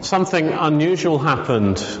Something unusual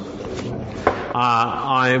happened.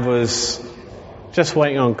 I was just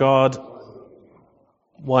waiting on God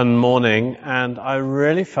one morning, and I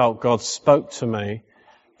really felt God spoke to me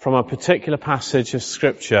from a particular passage of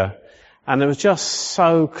Scripture, and it was just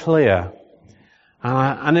so clear.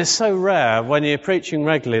 And it's so rare when you're preaching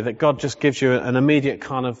regularly that God just gives you an immediate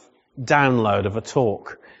kind of download of a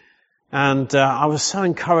talk. And I was so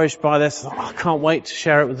encouraged by this. I can't wait to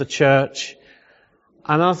share it with the church.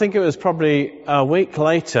 And I think it was probably a week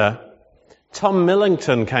later, Tom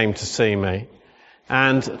Millington came to see me.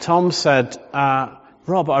 And Tom said,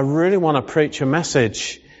 Rob, I really want to preach a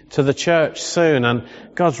message to the church soon. And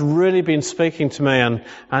God's really been speaking to me. And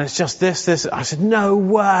it's just this. I said, no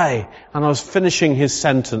way. And I was finishing his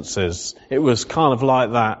sentences. It was kind of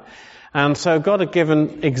like that. And so God had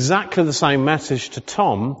given exactly the same message to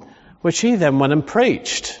Tom, which he then went and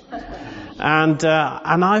preached. And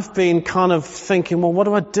I've been kind of thinking, well, what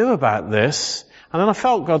do I do about this? And then I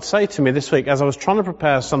felt God say to me this week, as I was trying to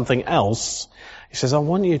prepare something else, he says, I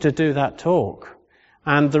want you to do that talk.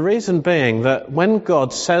 And the reason being that when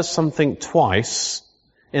God says something twice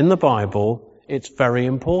in the Bible, it's very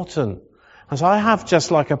important. And so I have just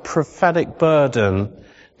like a prophetic burden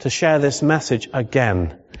to share this message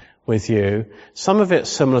again with you. Some of it's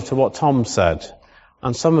similar to what Tom said.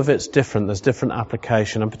 And some of it's different. There's different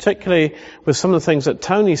application. And particularly with some of the things that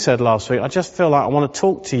Tony said last week, I just feel like I want to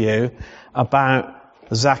talk to you about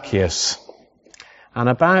Zacchaeus and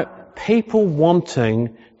about people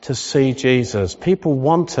wanting to see Jesus, people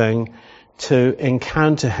wanting to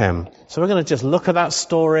encounter him. So we're going to just look at that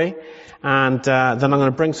story, and then I'm going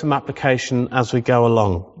to bring some application as we go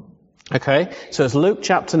along. Okay? So it's Luke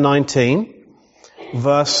chapter 19,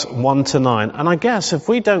 verse 1 to 9. And I guess if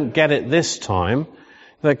we don't get it this time,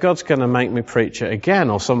 that God's going to make me preach it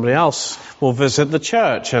again, or somebody else will visit the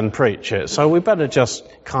church and preach it. So we better just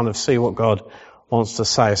kind of see what God wants to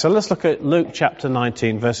say. So let's look at Luke chapter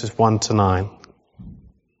 19, verses 1 to 9.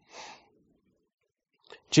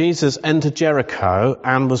 Jesus entered Jericho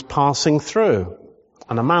and was passing through,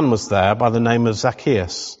 and a man was there by the name of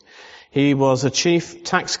Zacchaeus. He was a chief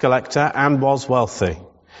tax collector and was wealthy.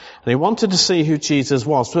 And he wanted to see who Jesus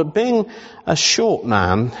was, but being a short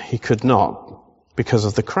man, he could not, because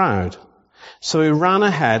of the crowd. So he ran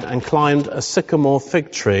ahead and climbed a sycamore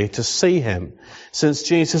fig tree to see him, since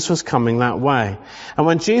Jesus was coming that way. And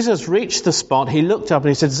when Jesus reached the spot, he looked up and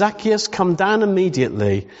he said, Zacchaeus, come down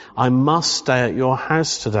immediately. I must stay at your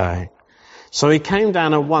house today. So he came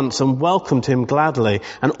down at once and welcomed him gladly.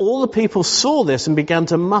 And all the people saw this and began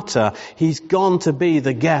to mutter, he's gone to be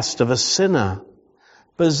the guest of a sinner.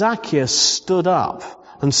 But Zacchaeus stood up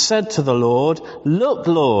and said to the Lord, look,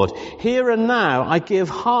 Lord, here and now I give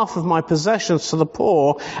half of my possessions to the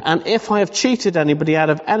poor, and if I have cheated anybody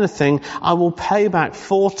out of anything, I will pay back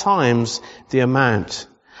 4 times the amount.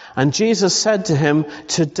 And Jesus said to him,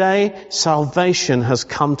 today salvation has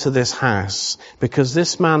come to this house, because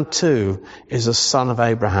this man too is a son of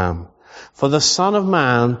Abraham. For the Son of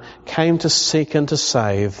Man came to seek and to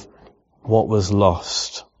save what was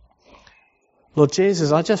lost. Lord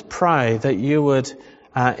Jesus, I just pray that you would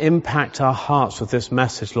impact our hearts with this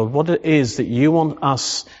message, Lord. What it is that you want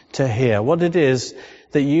us to hear, what it is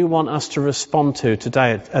that you want us to respond to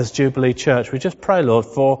today as Jubilee Church. We just pray, Lord,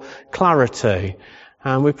 for clarity,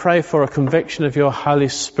 and we pray for a conviction of your Holy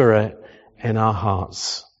Spirit in our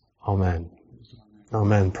hearts. Amen.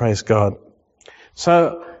 Amen. Praise God.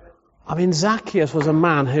 So, Zacchaeus was a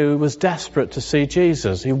man who was desperate to see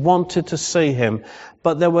Jesus. He wanted to see him,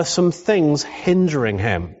 but there were some things hindering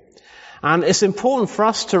him. And it's important for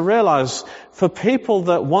us to realize, for people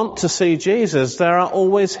that want to see Jesus, there are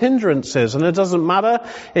always hindrances. And it doesn't matter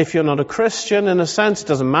if you're not a Christian, in a sense. It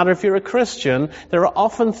doesn't matter if you're a Christian. There are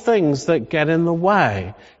often things that get in the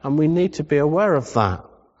way. And we need to be aware of that.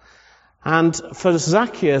 And for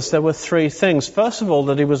Zacchaeus, there were 3 things. First of all,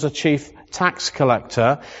 that he was a chief tax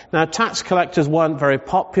collector. Now, tax collectors weren't very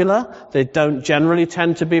popular. They don't generally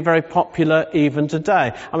tend to be very popular even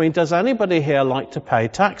today. Does anybody here like to pay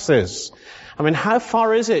taxes? How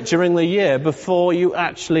far is it during the year before you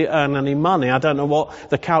actually earn any money? I don't know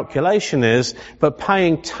what the calculation is, but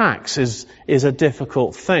paying tax is a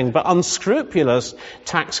difficult thing. But unscrupulous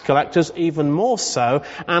tax collectors even more so,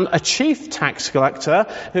 and a chief tax collector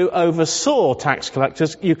who oversaw tax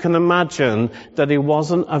collectors, you can imagine that he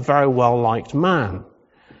wasn't a very well-liked man.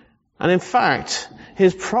 And in fact,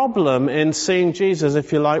 his problem in seeing Jesus,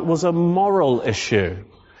 if you like, was a moral issue.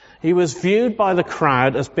 He was viewed by the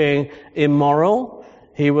crowd as being immoral.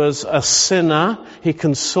 He was a sinner. He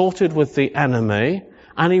consorted with the enemy.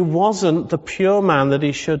 And he wasn't the pure man that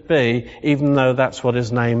he should be, even though that's what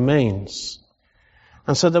his name means.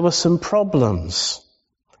 And so there were some problems.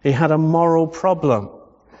 He had a moral problem.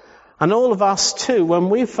 And all of us too, when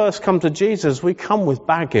we first come to Jesus, we come with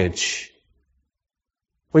baggage.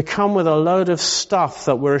 We come with a load of stuff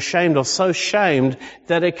that we're ashamed of, so ashamed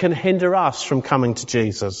that it can hinder us from coming to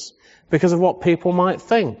Jesus because of what people might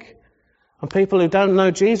think. And people who don't know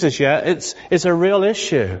Jesus yet, it's a real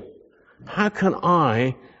issue. How can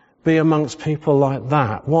I be amongst people like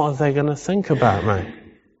that? What are they going to think about me?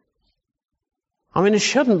 I mean, it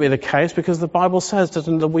shouldn't be the case because the Bible says that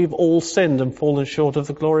we've all sinned and fallen short of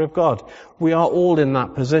the glory of God. We are all in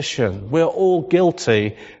that position. We're all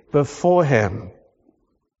guilty before Him.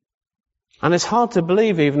 And it's hard to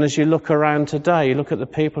believe even as you look around today. You look at the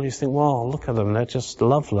people, you think, wow, look at them, they're just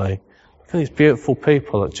lovely. Look at these beautiful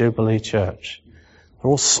people at Jubilee Church.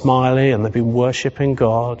 They're all smiley and they've been worshipping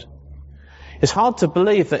God. It's hard to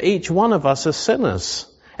believe that each one of us are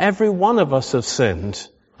sinners. Every one of us have sinned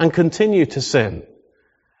and continue to sin.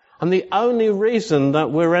 And the only reason that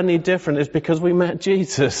we're any different is because we met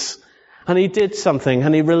Jesus. And He did something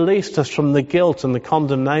and He released us from the guilt and the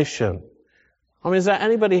condemnation. I mean, is there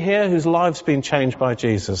anybody here whose life's been changed by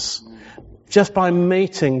Jesus? Just by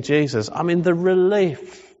meeting Jesus. I mean, the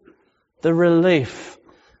relief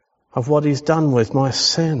of what He's done with my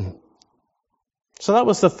sin. So that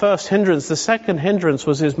was the first hindrance. The second hindrance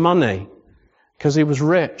was His money, because He was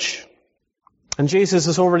rich. And Jesus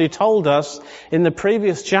has already told us in the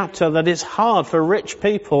previous chapter that it's hard for rich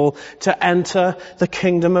people to enter the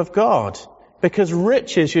kingdom of God. Because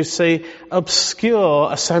riches, you see,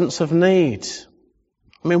 obscure a sense of need.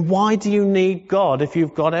 I mean, why do you need God if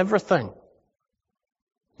you've got everything?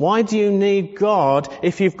 Why do you need God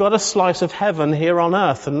if you've got a slice of heaven here on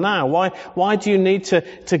earth and now? Why do you need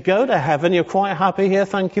to go to heaven? You're quite happy here,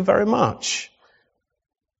 thank you very much.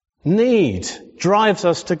 Need drives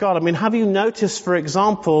us to God. I mean, have you noticed, for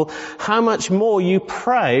example, how much more you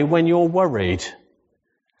pray when you're worried?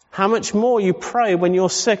 How much more you pray when you're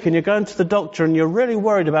sick and you're going to the doctor and you're really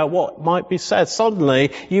worried about what might be said.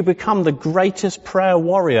 Suddenly, you become the greatest prayer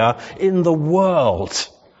warrior in the world.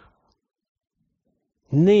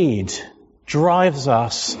 Need drives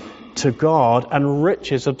us to God, and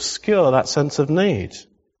riches obscure that sense of need.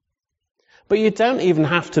 But you don't even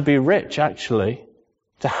have to be rich, actually,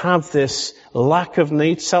 to have this lack of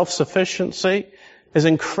need. Self-sufficiency is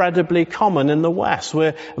incredibly common in the West.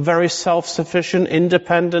 We're very self-sufficient,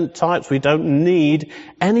 independent types. We don't need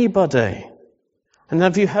anybody. And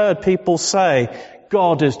have you heard people say,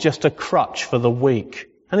 God is just a crutch for the weak?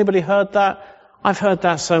 Anybody heard that? I've heard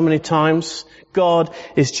that so many times. God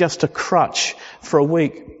is just a crutch for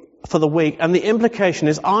the weak. And the implication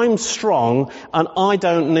is, I'm strong and I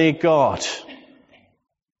don't need God.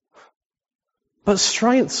 But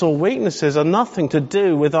strengths or weaknesses are nothing to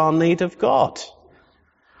do with our need of God.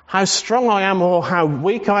 How strong I am or how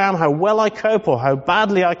weak I am, how well I cope or how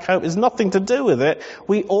badly I cope is nothing to do with it.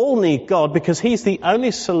 We all need God because He's the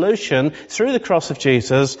only solution through the cross of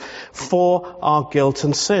Jesus for our guilt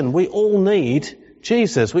and sin. We all need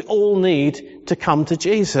Jesus. We all need to come to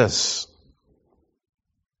Jesus.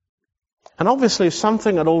 And obviously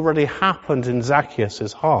something had already happened in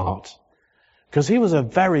Zacchaeus' heart, because he was a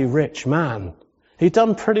very rich man. He'd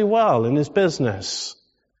done pretty well in his business.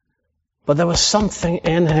 But there was something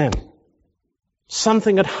in him.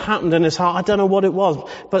 Something had happened in his heart. I don't know what it was,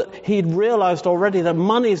 but he'd realized already that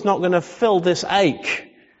money's not going to fill this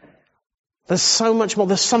ache. There's so much more.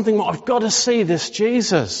 There's something more. I've got to see this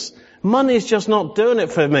Jesus. Money's just not doing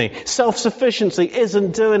it for me. Self-sufficiency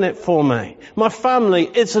isn't doing it for me. My family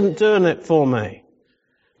isn't doing it for me.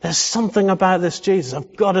 There's something about this Jesus.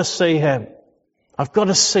 I've got to see Him. I've got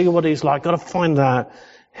to see what He's like. I've got to find out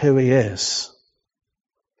who He is.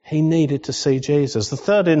 He needed to see Jesus. The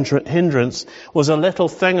third hindrance was a little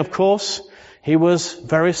thing, of course. He was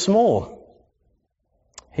very small.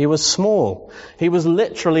 He was small. He was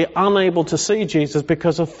literally unable to see Jesus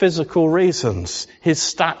because of physical reasons. His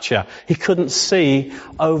stature. He couldn't see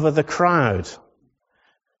over the crowd.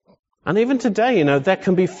 And even today, there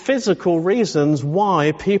can be physical reasons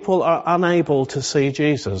why people are unable to see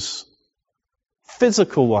Jesus.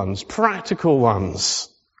 Physical ones, practical ones.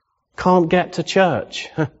 Can't get to church.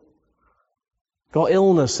 Got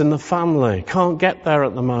illness in the family. Can't get there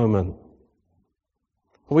at the moment.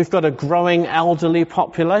 We've got a growing elderly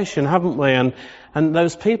population, haven't we? And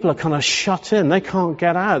those people are kind of shut in. They can't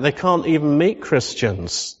get out. They can't even meet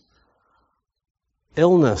Christians.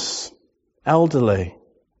 Illness. Elderly.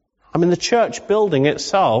 I mean, the church building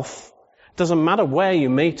itself, doesn't matter where you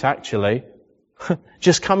meet actually.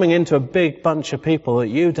 Just coming into a big bunch of people that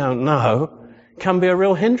you don't know can be a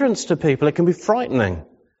real hindrance to people. It can be frightening.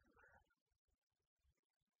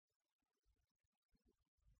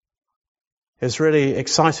 It's really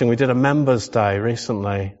exciting. We did a members' day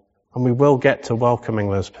recently, and we will get to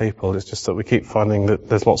welcoming those people. It's just that we keep finding that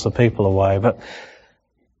there's lots of people away. But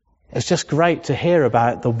it's just great to hear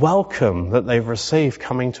about the welcome that they've received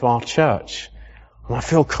coming to our church. And I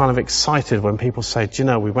feel kind of excited when people say, do you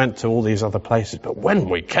know, we went to all these other places, but when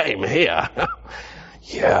we came here,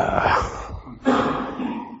 yeah.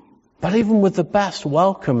 But even with the best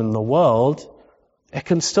welcome in the world, it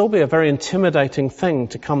can still be a very intimidating thing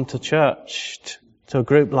to come to church, to a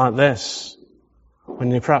group like this,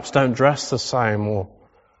 when you perhaps don't dress the same, or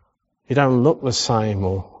you don't look the same,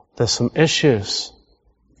 or there's some issues,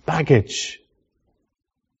 baggage.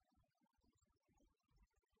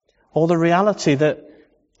 Or the reality that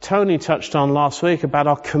Tony touched on last week about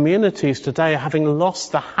our communities today having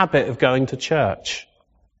lost the habit of going to church.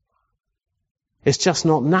 It's just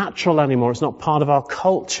not natural anymore. It's not part of our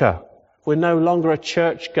culture. We're no longer a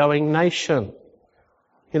church-going nation.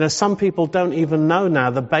 You know, some people don't even know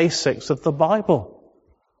now the basics of the Bible.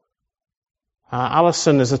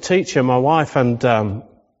 Alison is a teacher, my wife, and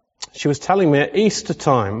she was telling me at Easter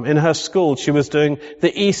time in her school she was doing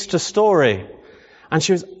the Easter story. And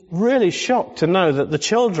she was really shocked to know that the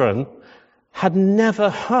children had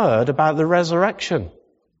never heard about the resurrection.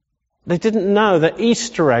 They didn't know that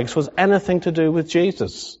Easter eggs was anything to do with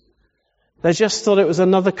Jesus. They just thought it was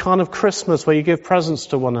another kind of Christmas where you give presents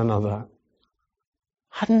to one another.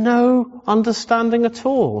 Had no understanding at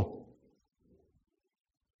all.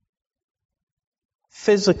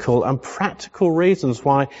 Physical and practical reasons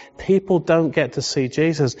why people don't get to see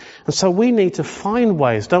Jesus. And so we need to find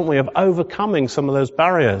ways, don't we, of overcoming some of those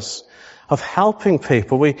barriers, of helping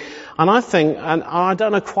people. And I think, and I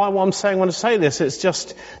don't know quite what I'm saying when I say this, it's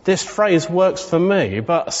just this phrase works for me,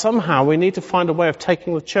 but somehow we need to find a way of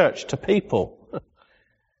taking the church to people.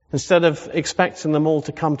 Instead of expecting them all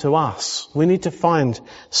to come to us, we need to find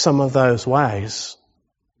some of those ways.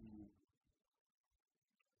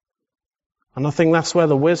 And I think that's where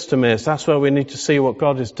the wisdom is. That's where we need to see what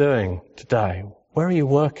God is doing today. Where are you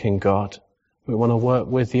working, God? We want to work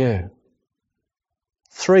with you.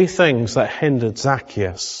 3 things that hindered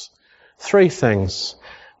Zacchaeus. 3 things.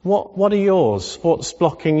 What are yours? What's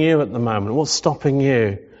blocking you at the moment? What's stopping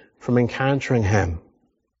you from encountering him?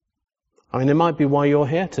 I mean, it might be why you're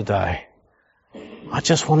here today. I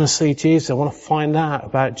just want to see Jesus. I want to find out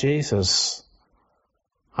about Jesus.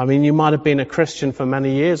 I mean, you might have been a Christian for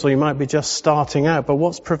many years, or you might be just starting out, but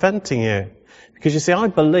what's preventing you? Because you see, I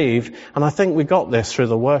believe, and I think we got this through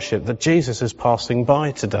the worship, that Jesus is passing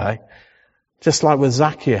by today. Just like with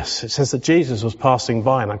Zacchaeus, it says that Jesus was passing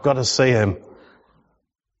by, and I've got to see him.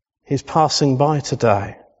 He's passing by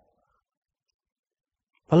today.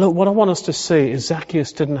 But look, what I want us to see is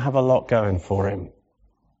Zacchaeus didn't have a lot going for him.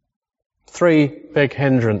 3 big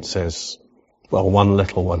hindrances. Well, 1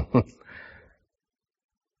 little one.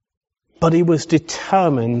 But he was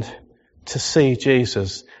determined to see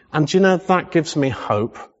Jesus. And do you know, that gives me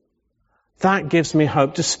hope. That gives me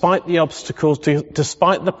hope, despite the obstacles,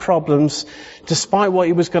 despite the problems, despite what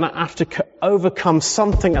he was going to have to overcome.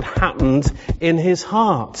 Something had happened in his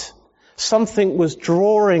heart. Something was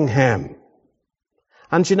drawing him.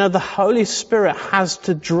 And you know, the Holy Spirit has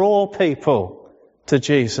to draw people to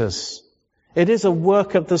Jesus. It is a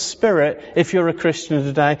work of the Spirit, if you're a Christian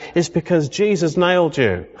today. It's because Jesus nailed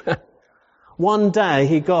you. One day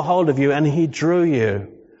he got hold of you and he drew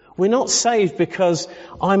you. We're not saved because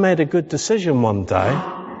I made a good decision one day.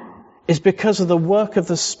 It's because of the work of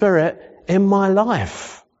the Spirit in my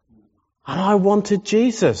life. And I wanted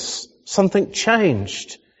Jesus. Something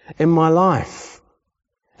changed in my life.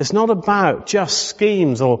 It's not about just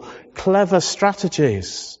schemes or clever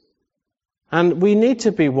strategies. And we need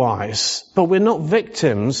to be wise, but we're not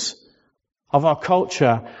victims of our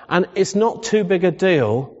culture. And it's not too big a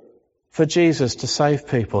deal for Jesus to save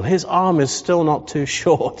people. His arm is still not too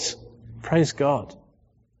short. Praise God.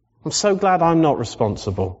 I'm so glad I'm not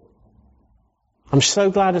responsible. I'm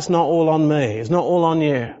so glad it's not all on me. It's not all on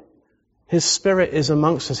you. His Spirit is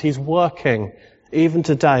amongst us. He's working even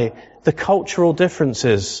today. The cultural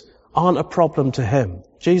differences aren't a problem to him.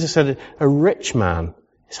 Jesus said a rich man,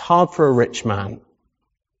 it's hard for a rich man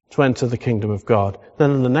to enter the kingdom of God.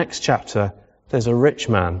 Then in the next chapter, there's a rich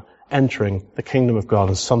man entering the kingdom of God,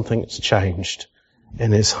 and something has changed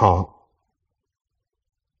in his heart.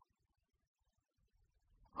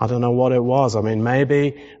 I don't know what it was. I mean,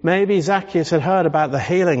 maybe Zacchaeus had heard about the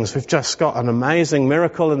healings. We've just got an amazing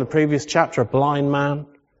miracle in the previous chapter, a blind man.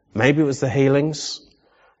 Maybe it was the healings.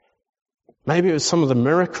 Maybe it was some of the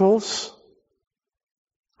miracles.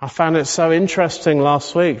 I found it so interesting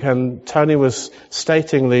last week, and Tony was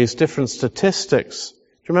stating these different statistics. Do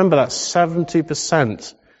you remember that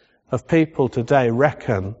 70% of people today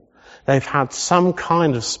reckon they've had some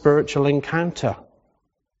kind of spiritual encounter.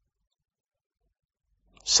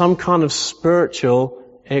 Some kind of spiritual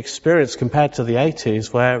experience compared to the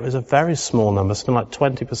 80s where it was a very small number, something like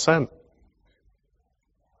 20%.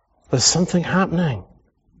 There's something happening.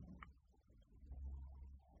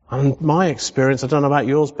 And my experience, I don't know about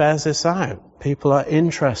yours, bears this out. People are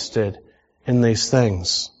interested in these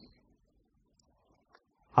things.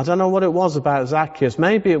 I don't know what it was about Zacchaeus.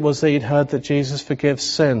 Maybe it was that he'd heard that Jesus forgives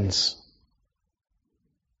sins.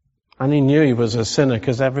 And he knew he was a sinner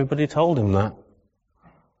because everybody told him that.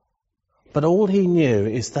 But all he knew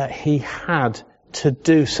is that he had to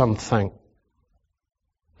do something.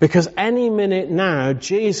 Because any minute now,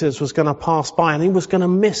 Jesus was going to pass by and he was going to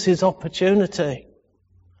miss his opportunity.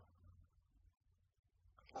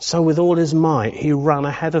 So with all his might, he ran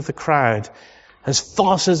ahead of the crowd as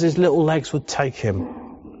fast as his little legs would take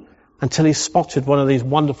him until he spotted one of these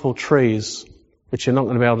wonderful trees, which you're not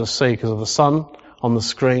going to be able to see because of the sun on the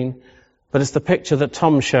screen. But it's the picture that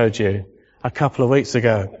Tom showed you a couple of weeks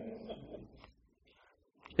ago.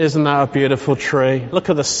 Isn't that a beautiful tree? Look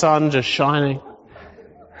at the sun just shining.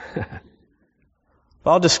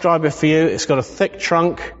 But I'll describe it for you. It's got a thick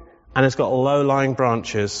trunk and it's got low-lying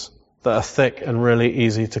branches that are thick and really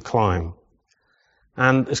easy to climb.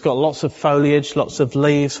 And it's got lots of foliage, lots of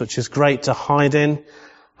leaves, which is great to hide in.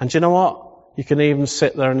 And do you know what? You can even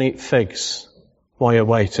sit there and eat figs while you're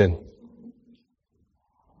waiting.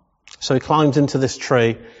 So he climbs into this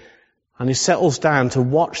tree and he settles down to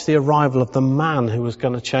watch the arrival of the man who was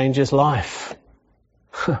going to change his life.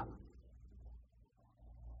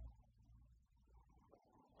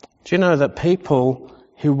 Do you know that people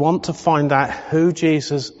who want to find out who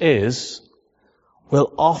Jesus is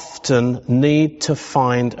will often need to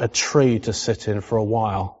find a tree to sit in for a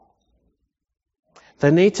while?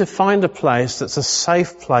 They need to find a place that's a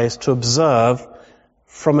safe place to observe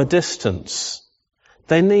from a distance.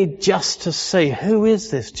 They need just to see, who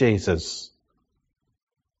is this Jesus?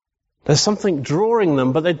 There's something drawing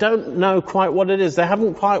them, but they don't know quite what it is. They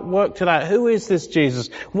haven't quite worked it out. Who is this Jesus?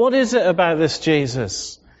 What is it about this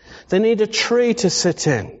Jesus? They need a tree to sit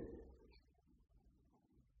in.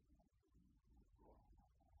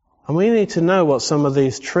 And we need to know what some of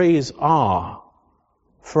these trees are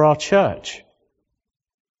for our church.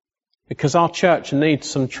 Because our church needs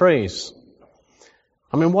some trees.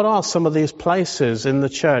 I mean, what are some of these places in the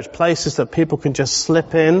church? Places that people can just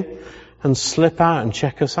slip in and slip out and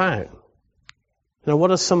check us out. You know,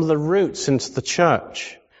 what are some of the routes into the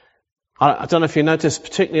church? I don't know if you noticed,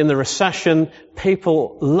 particularly in the recession,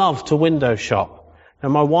 people love to window shop.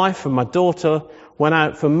 And my wife and my daughter went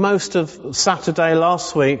out for most of Saturday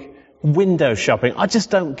last week window shopping. I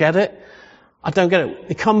just don't get it. I don't get it.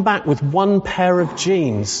 They come back with one pair of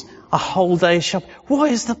jeans, a whole day shop.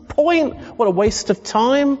 What is the point? What a waste of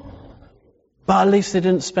time. But at least they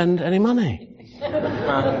didn't spend any money.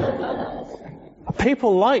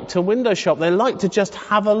 People like to window shop. They like to just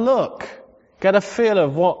have a look, get a feel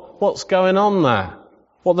of what's going on there,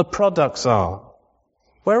 what the products are.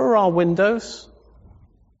 Where are our windows?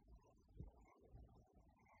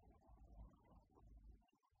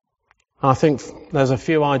 I think there's a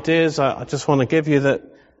few ideas I just want to give you that,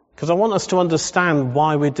 because I want us to understand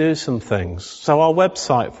why we do some things. So our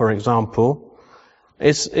website, for example,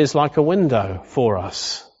 is like a window for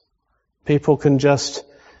us. People can just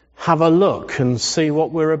have a look and see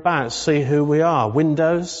what we're about, see who we are.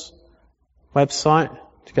 Windows, website,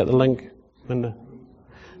 to get the link. Window.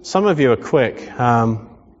 Some of you are quick.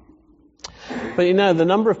 But you know, the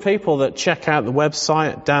number of people that check out the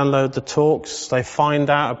website, download the talks, they find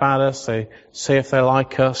out about us, they see if they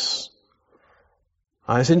like us.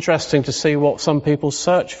 It's interesting to see what some people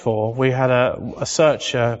search for. We had a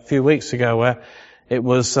search a few weeks ago where it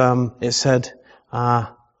was, it said,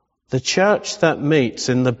 the church that meets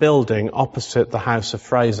in the building opposite the House of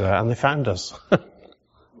Fraser, and they found us.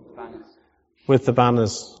 With the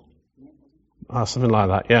banners. Something like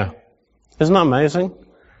that, yeah. Isn't that amazing?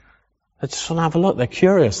 They just want to have a look. They're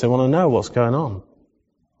curious. They want to know what's going on.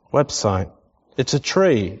 Website. It's a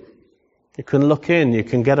tree. You can look in. You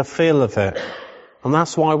can get a feel of it. And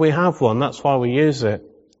that's why we have one. That's why we use it.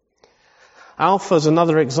 Alpha's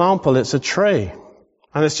another example. It's a tree.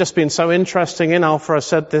 And it's just been so interesting in Alpha. I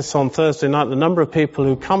said this on Thursday night. The number of people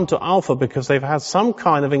who come to Alpha because they've had some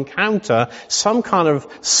kind of encounter, some kind of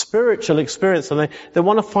spiritual experience, and they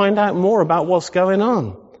want to find out more about what's going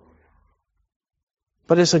on.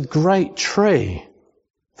 But it's a great tree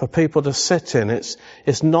for people to sit in. It's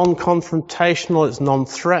non-confrontational, it's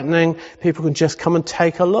non-threatening. People can just come and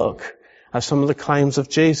take a look at some of the claims of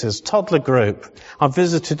Jesus. Toddler group. I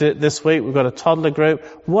visited it this week. We've got a toddler group.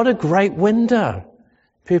 What a great window.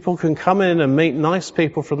 People can come in and meet nice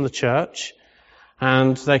people from the church,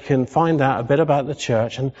 and they can find out a bit about the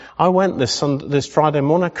church. And I went this Friday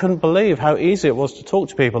morning. I couldn't believe how easy it was to talk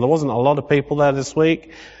to people. There wasn't a lot of people there this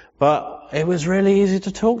week, but it was really easy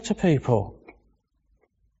to talk to people.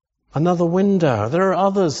 Another window. There are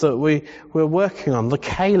others that we're working on. The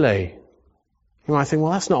Cayley. You might think,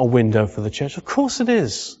 well, that's not a window for the church. Of course it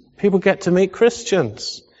is. People get to meet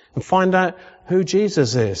Christians and find out who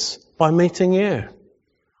Jesus is by meeting you.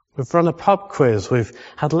 We've run a pub quiz. We've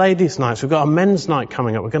had ladies' nights. We've got a men's night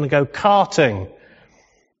coming up. We're going to go karting.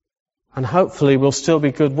 And hopefully we'll still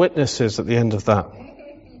be good witnesses at the end of that.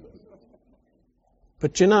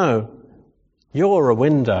 But you know, you're a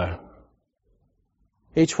window.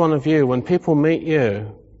 Each one of you, when people meet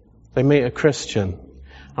you, they meet a Christian.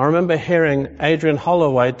 I remember hearing Adrian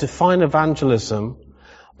Holloway define evangelism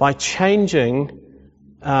by changing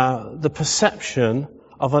the perception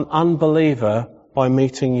of an unbeliever by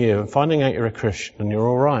meeting you and finding out you're a Christian and you're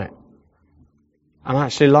all right and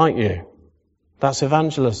actually like you. That's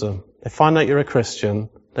evangelism. They find out you're a Christian,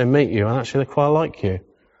 they meet you, and actually they quite like you.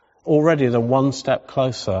 Already they're one step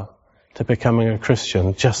closer to becoming a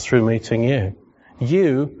Christian just through meeting you.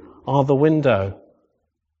 You are the window.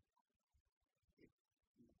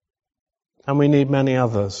 And we need many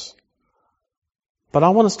others. But I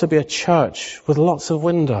want us to be a church with lots of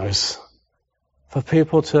windows for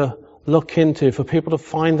people to look into, for people to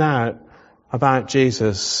find out about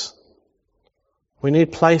Jesus. We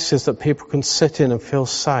need places that people can sit in and feel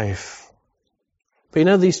safe. But you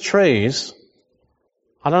know, these trees,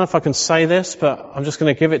 I don't know if I can say this, but I'm just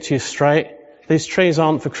going to give it to you straight. These trees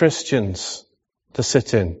aren't for Christians to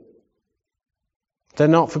sit in. They're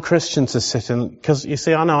not for Christians to sit in. Because you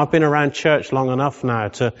see, I know I've been around church long enough now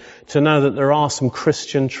to know that there are some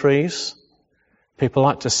Christian trees people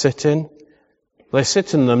like to sit in. They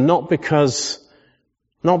sit in them not because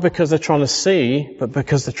they're trying to see, but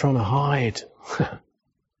because they're trying to hide.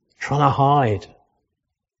 Trying to hide.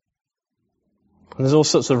 And there's all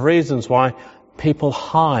sorts of reasons why people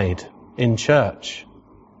hide in church.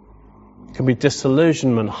 It can be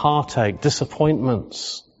disillusionment, heartache,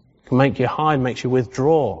 disappointments. It can make you hide, makes you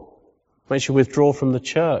withdraw. Makes you withdraw from the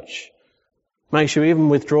church. Makes you even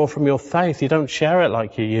withdraw from your faith. You don't share it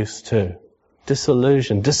like you used to.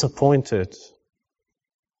 Disillusioned, disappointed.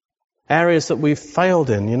 Areas that we've failed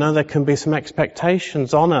in. You know, there can be some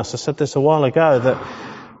expectations on us. I said this a while ago,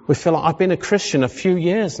 that we feel like I've been a Christian a few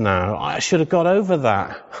years now. I should have got over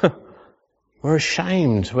that. We're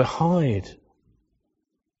ashamed. We hide.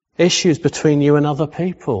 Issues between you and other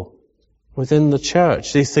people within the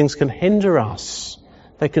church. These things can hinder us.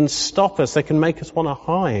 They can stop us. They can make us want to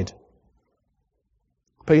hide.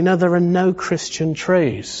 But you know, there are no Christian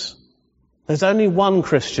trees. There's only one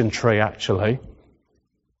Christian tree, actually.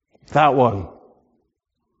 That one.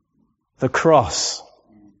 The cross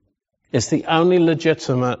is the only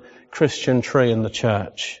legitimate Christian tree in the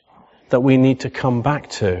church that we need to come back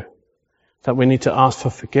to, that we need to ask for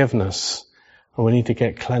forgiveness, and we need to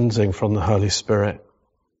get cleansing from the Holy Spirit.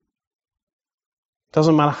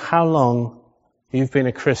 Doesn't matter how long you've been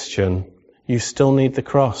a Christian, you still need the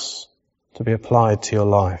cross to be applied to your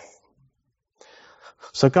life.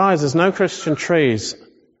 So guys, there's no Christian trees,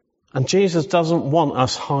 and Jesus doesn't want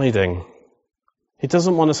us hiding. He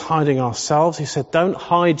doesn't want us hiding ourselves. He said, don't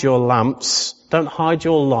hide your lamps, don't hide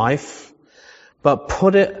your life, but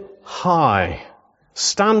put it high.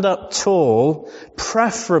 Stand up tall,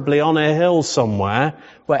 preferably on a hill somewhere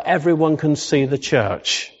where everyone can see the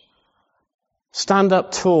church. Stand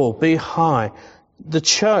up tall, be high. The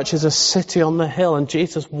church is a city on the hill, and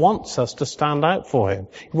Jesus wants us to stand out for Him.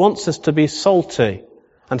 He wants us to be salty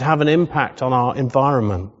and have an impact on our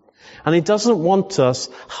environment. And He doesn't want us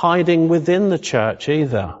hiding within the church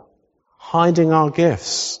either. Hiding our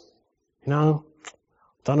gifts. You know,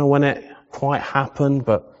 don't know when it quite happened,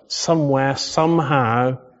 but somewhere,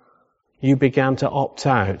 somehow, you began to opt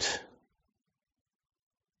out.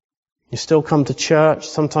 You still come to church,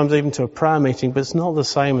 sometimes even to a prayer meeting, but it's not the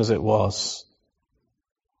same as it was.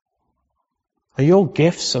 Are your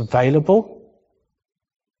gifts available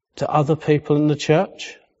to other people in the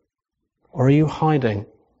church? Or are you hiding?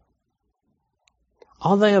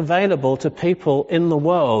 Are they available to people in the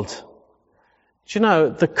world? Do you know,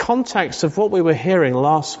 the context of what we were hearing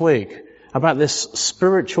last week about this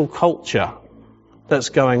spiritual culture that's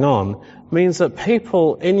going on means that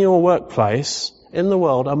people in your workplace, in the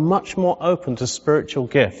world, are much more open to spiritual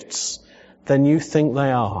gifts than you think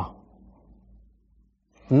they are.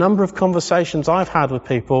 A number of conversations I've had with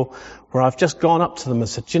people where I've just gone up to them and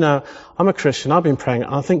said, I'm a Christian, I've been praying,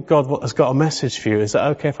 and I think God has got a message for you. Is it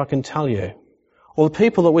okay if I can tell you? Or the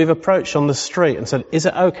people that we've approached on the street and said, is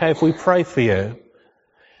it okay if we pray for you?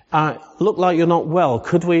 Look like you're not well.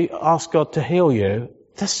 Could we ask God to heal you?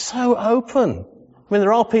 They're so open. I mean,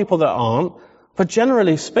 there are people that aren't, but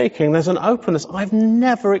generally speaking, there's an openness I've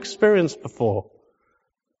never experienced before.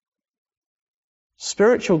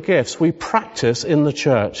 Spiritual gifts we practice in the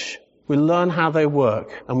church. We learn how they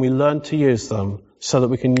work and we learn to use them so that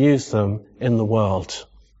we can use them in the world.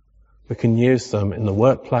 We can use them in the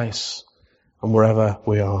workplace and wherever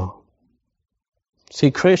we are.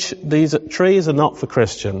 See, these trees are not for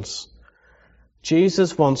Christians.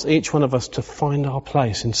 Jesus wants each one of us to find our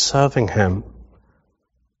place in serving Him.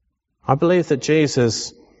 I believe that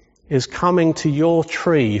Jesus is coming to your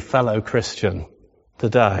tree, fellow Christian,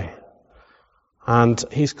 today. And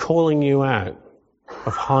He's calling you out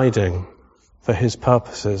of hiding for His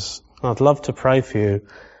purposes. And I'd love to pray for you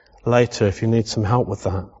later if you need some help with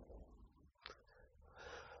that.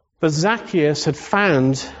 But Zacchaeus had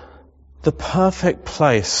found the perfect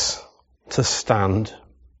place to stand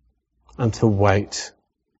and to wait.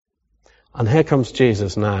 And here comes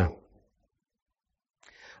Jesus now.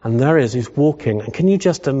 And there he is, he's walking. And can you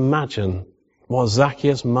just imagine what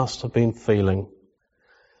Zacchaeus must have been feeling?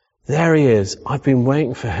 There he is. I've been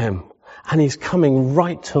waiting for him. And he's coming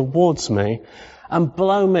right towards me. And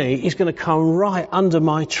blow me, he's going to come right under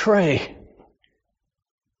my tree.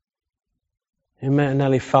 He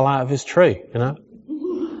nearly fell out of his tree,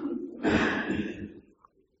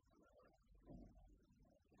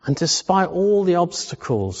 And despite all the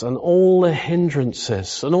obstacles and all the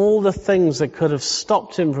hindrances and all the things that could have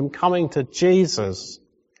stopped him from coming to Jesus,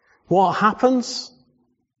 what happens?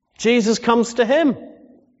 Jesus comes to him.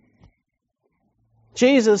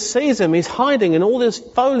 Jesus sees him. He's hiding in all this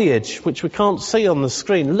foliage, which we can't see on the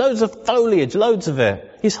screen. Loads of foliage, loads of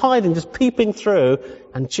it. He's hiding, just peeping through.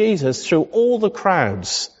 And Jesus, through all the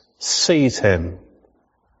crowds, sees him.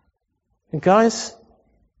 And guys,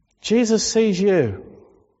 Jesus sees you.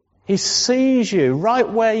 He sees you right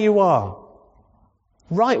where you are.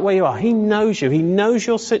 Right where you are. He knows you. He knows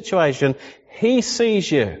your situation. He sees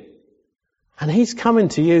you. And He's coming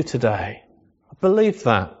to you today. I believe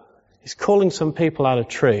that. He's calling some people out of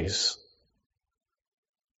trees.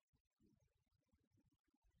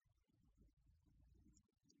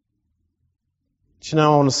 Do you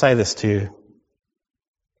know, I want to say this to you.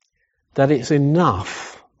 That it's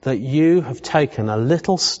enough that you have taken a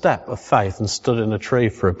little step of faith and stood in a tree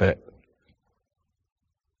for a bit.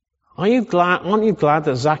 Aren't you glad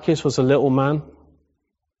that Zacchaeus was a little man?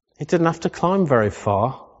 He didn't have to climb very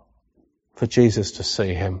far for Jesus to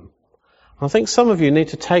see him. I think some of you need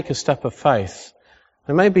to take a step of faith.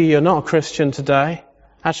 And maybe you're not a Christian today.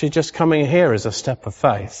 Actually, just coming here is a step of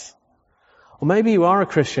faith. Or maybe you are a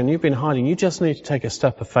Christian, you've been hiding. You just need to take a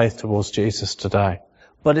step of faith towards Jesus today.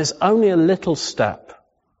 But it's only a little step,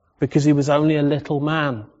 because he was only a little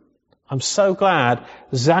man. I'm so glad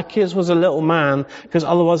Zacchaeus was a little man, because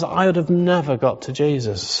otherwise I would have never got to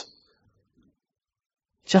Jesus.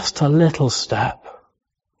 Just a little step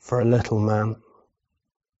for a little man.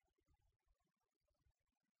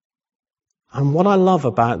 And what I love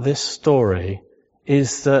about this story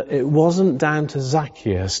is that it wasn't down to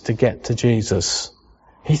Zacchaeus to get to Jesus.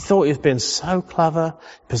 He thought he'd been so clever,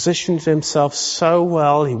 positioned himself so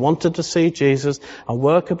well, he wanted to see Jesus, a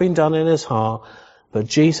work had been done in his heart, but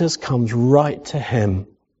Jesus comes right to him,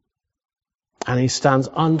 and he stands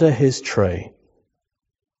under his tree.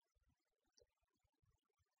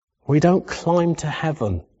 We don't climb to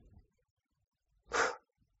heaven.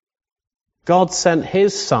 God sent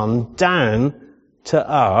His Son down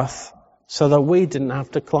to earth so that we didn't have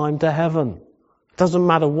to climb to heaven. Doesn't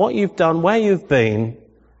matter what you've done, where you've been,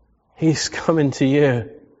 He's coming to you.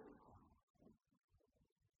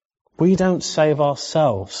 We don't save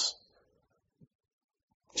ourselves.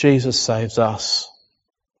 Jesus saves us.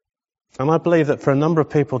 And I believe that for a number of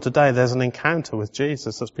people today, there's an encounter with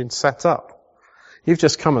Jesus that's been set up. You've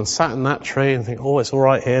just come and sat in that tree and think, oh, it's all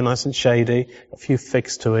right here, nice and shady, a few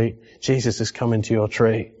figs to eat. Jesus is coming to your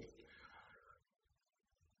tree.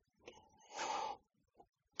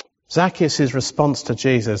 Zacchaeus' response to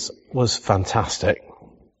Jesus was fantastic.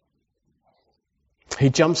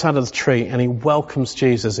 He jumps out of the tree and he welcomes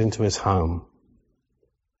Jesus into his home.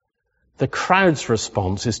 The crowd's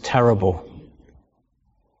response is terrible.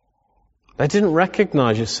 They didn't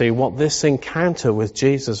recognize, you see, what this encounter with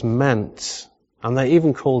Jesus meant. And they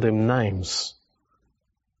even called him names.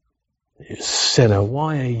 You sinner,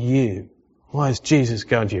 why are you? Why is Jesus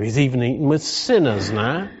going to you? He's even eating with sinners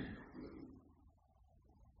now.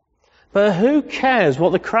 But who cares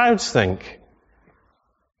what the crowds think?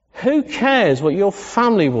 Who cares what your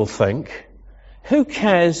family will think? Who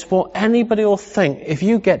cares what anybody will think if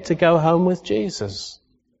you get to go home with Jesus?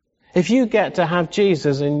 If you get to have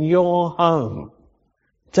Jesus in your home,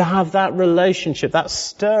 to have that relationship, that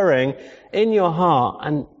stirring in your heart,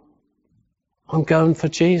 and I'm going for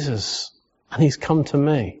Jesus, and He's come to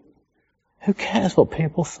me. Who cares what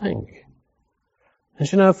people think?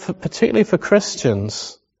 And you know, particularly for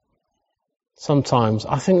Christians, sometimes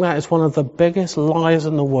I think that is one of the biggest lies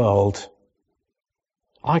in the world.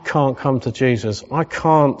 I can't come to Jesus. I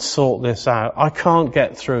can't sort this out. I can't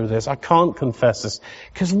get through this. I can't confess this.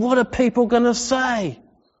 Because what are people going to say?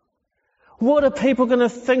 What are people going to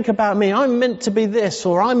think about me? I'm meant to be this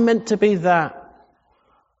or I'm meant to be that.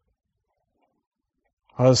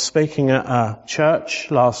 I was speaking at a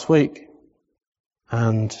church last week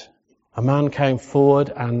and a man came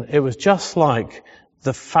forward and it was just like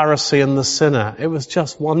the Pharisee and the sinner. It was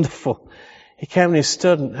just wonderful. He came and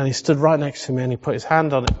he stood right next to me and he put his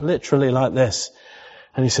hand on it, literally like this.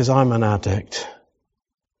 And he says, I'm an addict.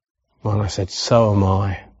 And I said, so am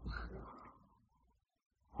I.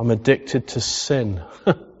 I'm addicted to sin.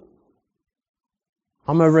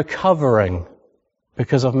 I'm recovering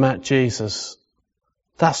because I've met Jesus.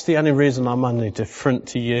 That's the only reason I'm only different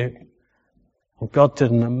to you. And God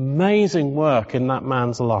did an amazing work in that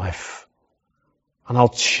man's life. And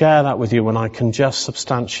I'll share that with you when I can just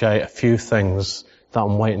substantiate a few things that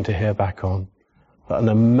I'm waiting to hear back on. But an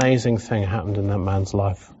amazing thing happened in that man's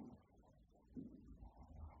life.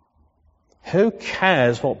 Who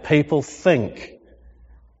cares what people think?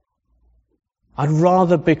 I'd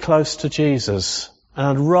rather be close to Jesus and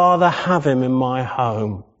I'd rather have Him in my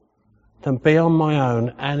home than be on my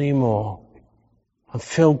own anymore and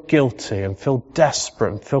feel guilty and feel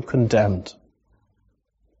desperate and feel condemned.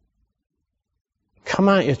 Come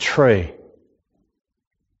out your tree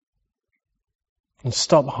and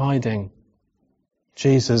stop hiding.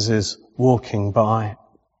 Jesus is walking by.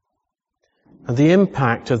 And the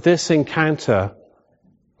impact of this encounter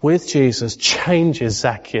with Jesus changes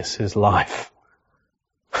Zacchaeus' life.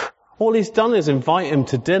 All he's done is invite him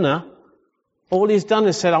to dinner. All he's done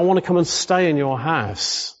is said, I want to come and stay in your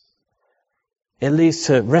house. It leads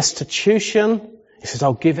to restitution. He says,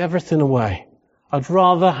 I'll give everything away. I'd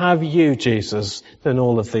rather have you, Jesus, than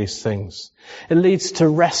all of these things. It leads to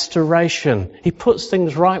restoration. He puts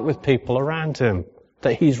things right with people around him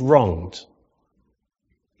that he's wronged.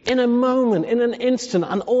 In a moment, in an instant,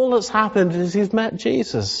 and all that's happened is he's met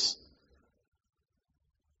Jesus.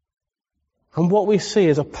 And what we see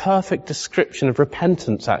is a perfect description of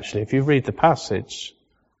repentance, actually, if you read the passage.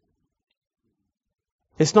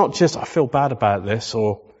 It's not just, I feel bad about this,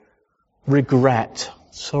 or regret,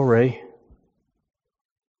 sorry,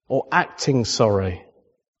 or acting sorry.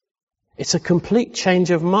 It's a complete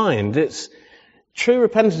change of mind. It's true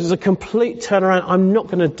repentance is a complete turnaround. I'm not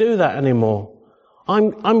going to do that anymore.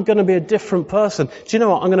 I'm going to be a different person. Do you know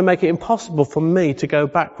what? I'm going to make it impossible for me to go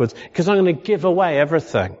backwards because I'm going to give away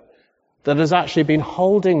everything that has actually been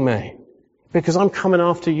holding me because I'm coming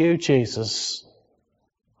after you, Jesus.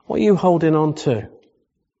 What are you holding on to?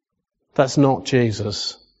 That's not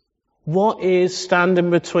Jesus. What is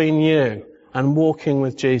standing between you and walking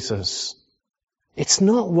with Jesus? It's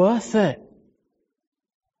not worth it.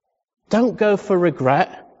 Don't go for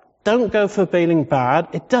regret. Don't go for feeling bad.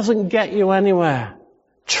 It doesn't get you anywhere.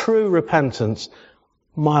 True repentance.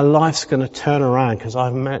 My life's going to turn around because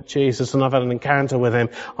I've met Jesus and I've had an encounter with Him.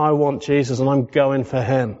 I want Jesus and I'm going for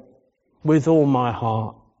Him with all my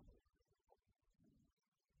heart.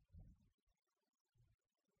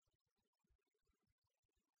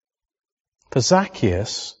 For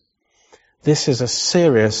Zacchaeus, this is a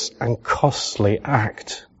serious and costly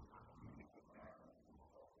act.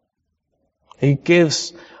 He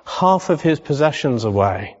gives half of his possessions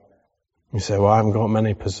away. You say, well, I haven't got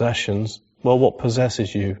many possessions. Well, what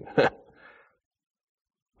possesses you?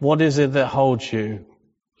 What is it that holds you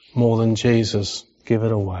more than Jesus? Give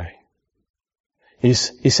it away. He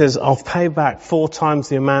says, I'll pay back 4 times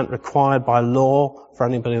the amount required by law for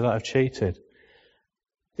anybody that I've cheated.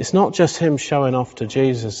 It's not just him showing off to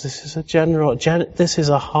Jesus. This is this is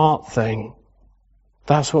a heart thing.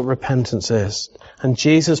 That's what repentance is. And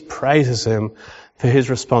Jesus praises him for his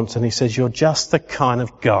response and he says, you're just the kind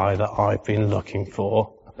of guy that I've been looking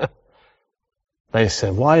for. They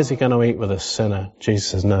said, why is he going to eat with a sinner? Jesus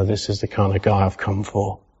says, no, this is the kind of guy I've come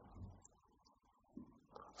for.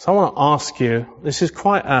 So I want to ask you, this is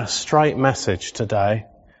quite a straight message today.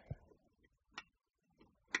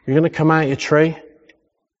 You're going to come out your tree?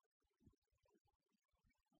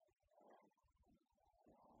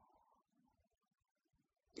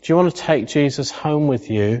 Do you want to take Jesus home with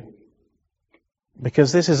you?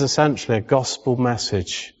 Because this is essentially a gospel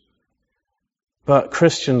message. But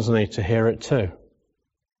Christians need to hear it too.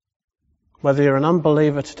 Whether you're an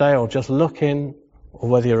unbeliever today or just looking, or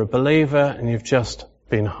whether you're a believer and you've just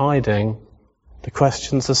been hiding, the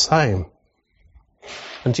question's the same.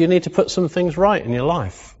 And do you need to put some things right in your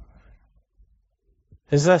life?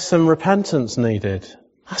 Is there some repentance needed?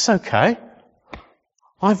 That's okay.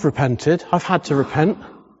 I've repented. I've had to repent.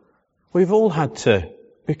 We've all had to,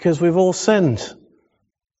 because we've all sinned.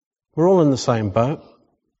 We're all in the same boat.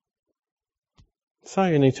 So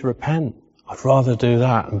you need to repent. I'd rather do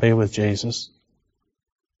that and be with Jesus.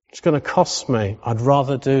 It's going to cost me. I'd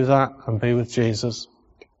rather do that and be with Jesus.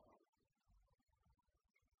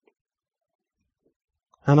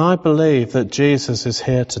 And I believe that Jesus is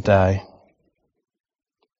here today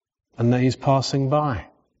and that He's passing by.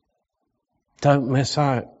 Don't miss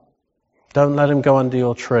out. Don't let Him go under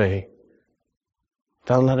your tree.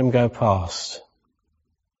 Don't let Him go past.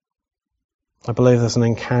 I believe there's an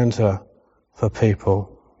encounter for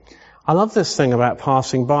people. I love this thing about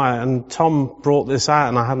passing by, and Tom brought this out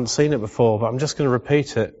and I hadn't seen it before, but I'm just going to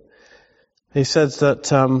repeat it. He says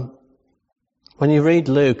that when you read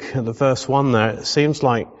Luke at the verse 1 there, it seems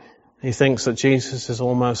like he thinks that Jesus is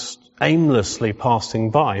almost aimlessly passing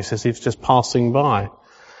by. He says He's just passing by.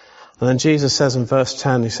 And then Jesus says in verse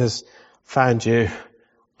 10, He says, "Found you,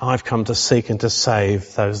 I've come to seek and to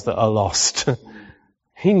save those that are lost."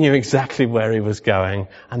 He knew exactly where He was going,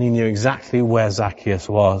 and He knew exactly where Zacchaeus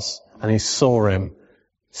was, and He saw him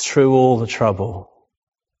through all the trouble.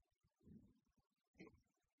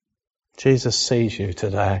 Jesus sees you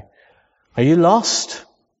today. Are you lost?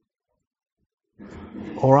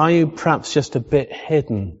 Or are you perhaps just a bit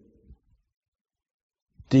hidden?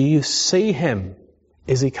 Do you see Him?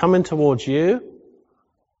 Is He coming towards you?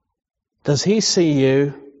 Does He see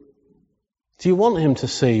you? Do you want Him to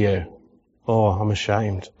see you? Oh, I'm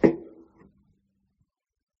ashamed. Do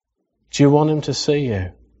you want Him to see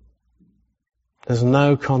you? There's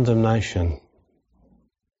no condemnation.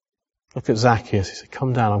 Look at Zacchaeus. He said,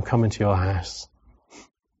 "Come down, I'm coming to your house."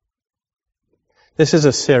 This is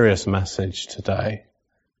a serious message today.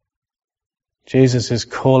 Jesus is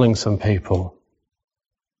calling some people.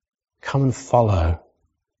 Come and follow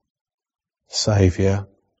Saviour.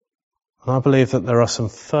 And I believe that there are some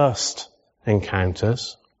first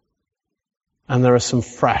encounters and there are some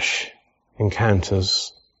fresh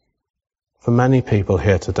encounters for many people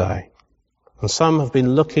here today. And some have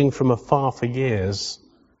been looking from afar for years,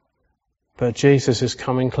 but Jesus is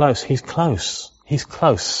coming close. He's close. He's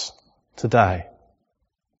close today.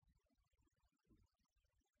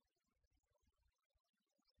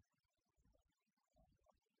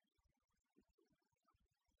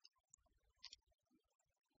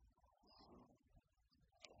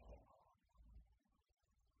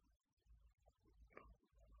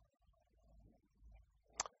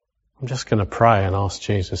 I'm just going to pray and ask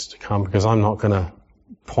Jesus to come, because I'm not going to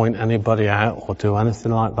point anybody out or do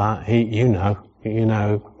anything like that. You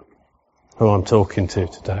know who I'm talking to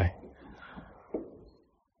today.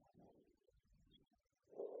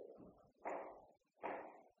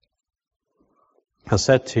 I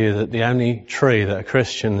said to you that the only tree that a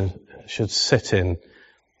Christian should sit in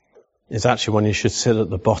is actually one you should sit at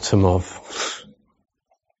the bottom of.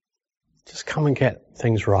 Just come and get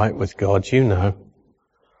things right with God, you know.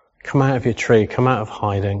 Come out of your tree, come out of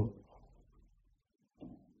hiding.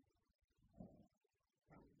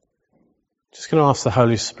 Just going to ask the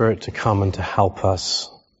Holy Spirit to come and to help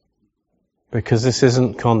us. Because this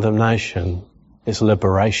isn't condemnation, it's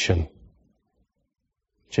liberation.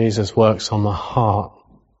 Jesus works on the heart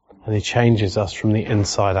and He changes us from the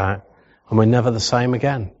inside out. And we're never the same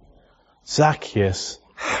again. Zacchaeus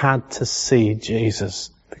had to see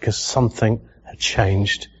Jesus because something had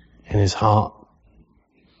changed in his heart.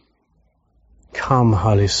 Come,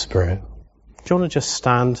 Holy Spirit. Do you want to just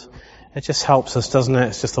stand? It just helps us, doesn't it?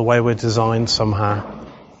 It's just the way we're designed somehow.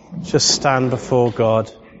 Just stand before God.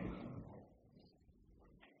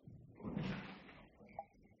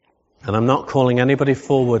 And I'm not calling anybody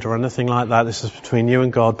forward or anything like that. This is between you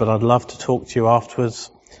and God, but I'd love to talk to you afterwards,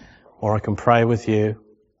 or I can pray with you.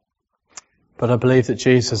 But I believe that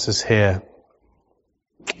Jesus is here.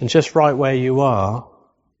 And just right where you are,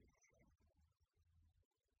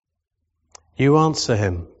 you answer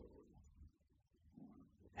Him.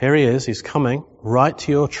 Here He is, He's coming right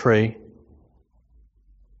to your tree.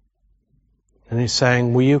 And He's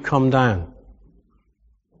saying, will you come down?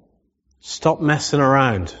 Stop messing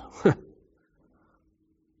around.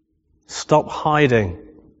 Stop hiding.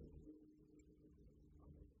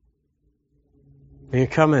 Will you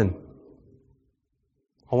come in?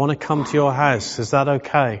 I want to come to your house. Is that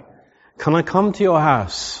okay? Can I come to your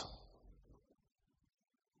house?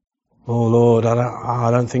 Oh Lord,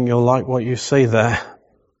 I don't think you'll like what you see there.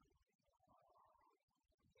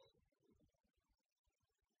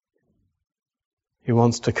 He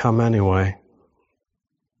wants to come anyway.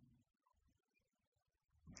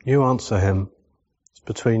 You answer him. It's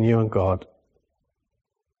between you and God.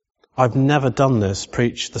 I've never done this,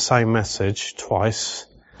 preached the same message twice,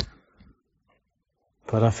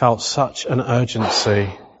 but I felt such an urgency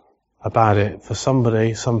about it for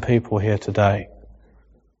some people here today.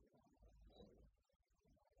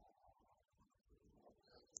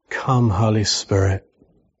 Come, Holy Spirit,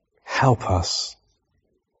 help us.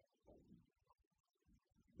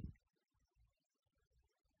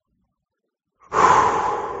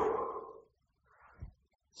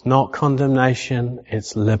 It's not condemnation,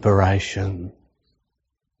 it's liberation.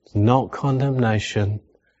 It's not condemnation,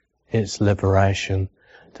 it's liberation.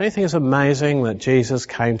 Don't you think it's amazing that Jesus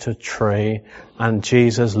came to a tree and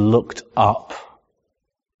Jesus looked up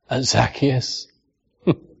at Zacchaeus?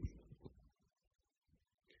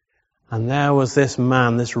 And there was this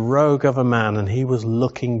man, this rogue of a man, and he was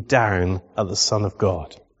looking down at the Son of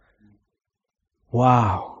God.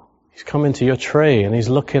 Wow. He's coming to your tree and he's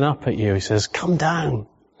looking up at you. He says, come down.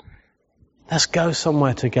 Let's go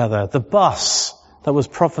somewhere together. The bus that was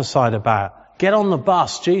prophesied about. Get on the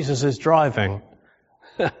bus. Jesus is driving.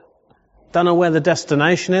 Don't know where the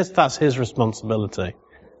destination is. That's his responsibility.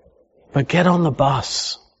 But get on the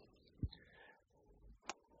bus.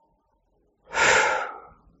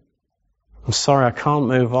 I'm sorry, I can't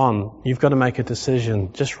move on. You've got to make a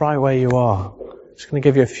decision. Just right where you are. I'm just going to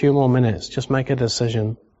give you a few more minutes. Just make a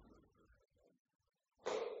decision.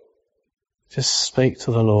 Just speak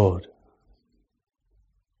to the Lord.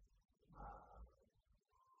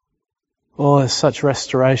 Oh, there's such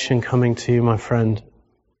restoration coming to you, my friend.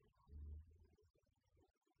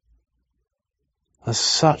 There's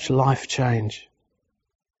such life change.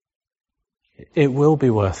 It will be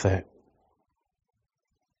worth it.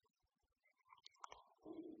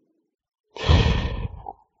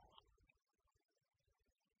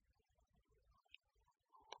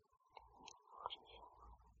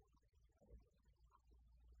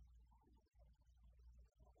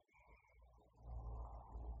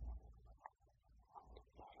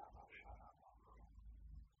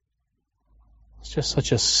 There's just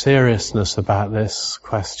such a seriousness about this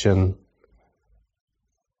question.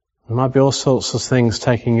 There might be all sorts of things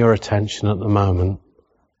taking your attention at the moment.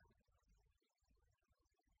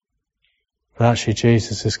 But actually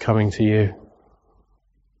Jesus is coming to you.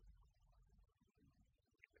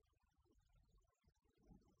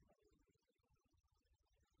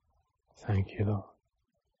 Thank you, Lord.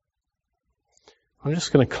 I'm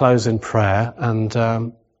just going to close in prayer, and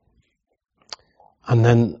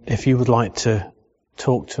then if you would like to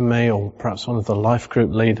talk to me or perhaps one of the life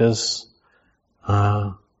group leaders,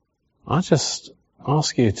 I just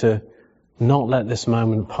ask you to not let this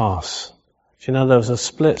moment pass. Do you know there was a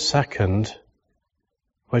split second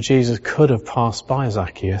where Jesus could have passed by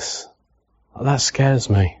Zacchaeus? That scares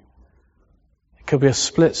me. It could be a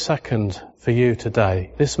split second for you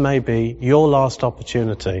today. This may be your last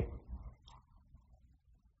opportunity.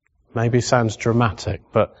 Maybe sounds dramatic,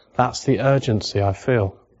 but that's the urgency I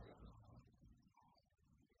feel.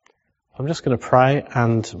 I'm just going to pray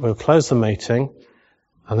and we'll close the meeting.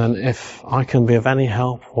 And then if I can be of any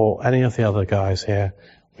help or any of the other guys here,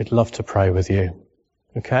 we'd love to pray with you.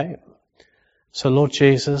 Okay? So Lord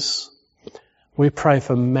Jesus, we pray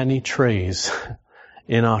for many trees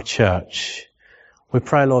in our church. We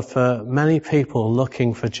pray, Lord, for many people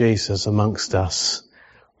looking for Jesus amongst us.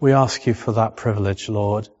 We ask you for that privilege,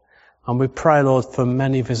 Lord. And we pray, Lord, for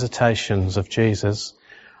many visitations of Jesus.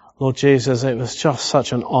 Lord Jesus, it was just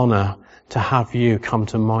such an honor to have you come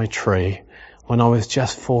to my tree when I was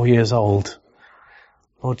just 4 years old.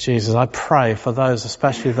 Lord Jesus, I pray for those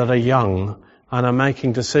especially that are young and are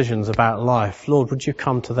making decisions about life. Lord, would you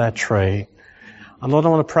come to their tree? And Lord, I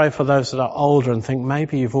want to pray for those that are older and think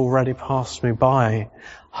maybe you've already passed me by.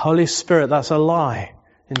 Holy Spirit, that's a lie.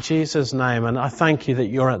 In Jesus' name, and I thank you that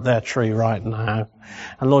you're at their tree right now.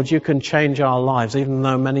 And Lord, you can change our lives, even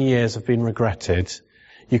though many years have been regretted.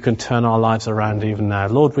 You can turn our lives around even now.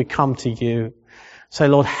 Lord, we come to you. Say,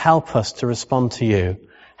 Lord, help us to respond to you.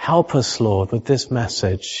 Help us, Lord, with this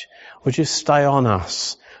message. Would you stay on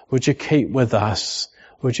us? Would you keep with us?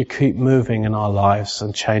 Would you keep moving in our lives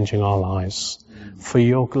and changing our lives? For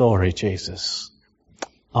your glory, Jesus.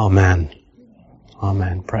 Amen.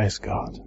 Amen. Praise God.